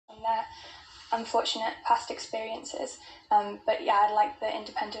their unfortunate past experiences. But yeah, I'd like the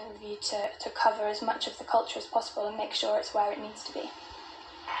independent review to cover as much of the culture as possible and make sure it's where it needs to be.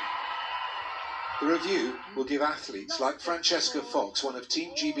 The review will give athletes like Francesca Fox, one of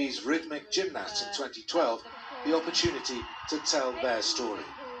Team GB's rhythmic gymnasts in 2012, the opportunity to tell their story.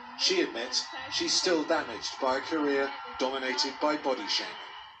 She admits she's still damaged by a career dominated by body shaming.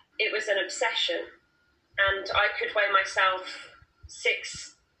 It was an obsession, and I could weigh myself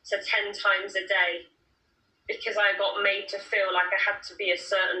 6 to 10 times a day because I got made to feel like I had to be a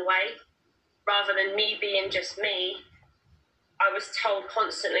certain way. Rather than me being just me, I was told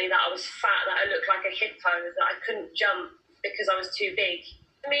constantly that I was fat, that I looked like a hippo, that I couldn't jump because I was too big.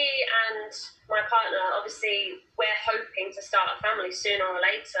 Me and my partner, obviously, we're hoping to start a family sooner or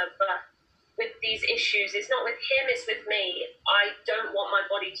later, but with these issues, it's not with him, it's with me. I don't want my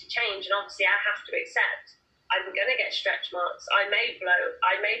body to change, and obviously I have to accept I'm going to get stretch marks, I may bloat,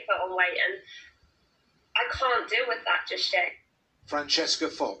 I may put on weight, and I can't deal with that just yet. Francesca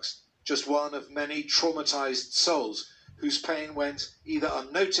Fox, just one of many traumatised souls whose pain went either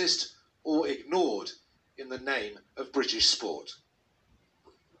unnoticed or ignored in the name of British sport.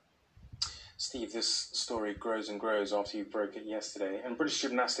 Steve, this story grows and grows after you broke it yesterday, and British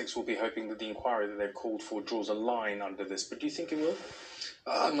Gymnastics will be hoping that the inquiry that they've called for draws a line under this, but do you think it will?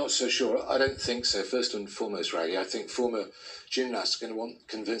 I'm not so sure. I don't think so. First and foremost, Riley, I think former gymnasts are going to want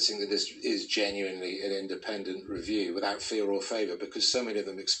convincing that this is genuinely an independent review without fear or favour, because so many of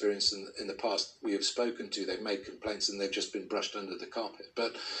them experienced in the past we have spoken to, they've made complaints and they've just been brushed under the carpet.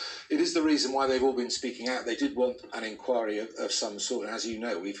 But it is the reason why they've all been speaking out. They did want an inquiry of some sort. And as you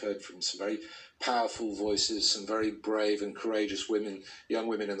know, we've heard from some very powerful voices, some very brave and courageous women, young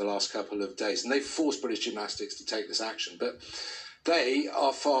women in the last couple of days. And they've forced British Gymnastics to take this action. But they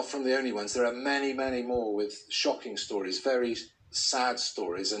are far from the only ones. There are many, many more with shocking stories, very sad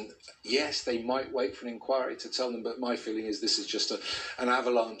stories. And yes, they might wait for an inquiry to tell them, but my feeling is this is just an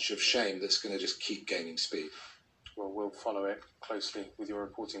avalanche of shame that's going to just keep gaining speed. Well, we'll follow it closely with your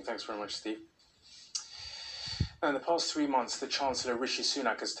reporting. Thanks very much, Steve. Now, in the past 3 months, the Chancellor Rishi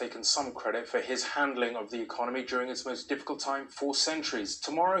Sunak has taken some credit for his handling of the economy during its most difficult time for centuries.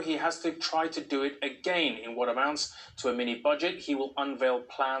 Tomorrow, he has to try to do it again in what amounts to a mini-budget. He will unveil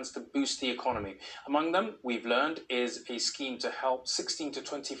plans to boost the economy. Among them, we've learned, is a scheme to help 16 to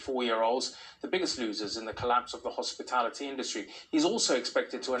 24-year-olds, the biggest losers in the collapse of the hospitality industry. He's also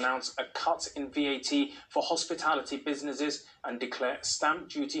expected to announce a cut in VAT for hospitality businesses and declare a stamp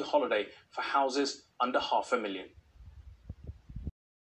duty holiday for houses under £500,000.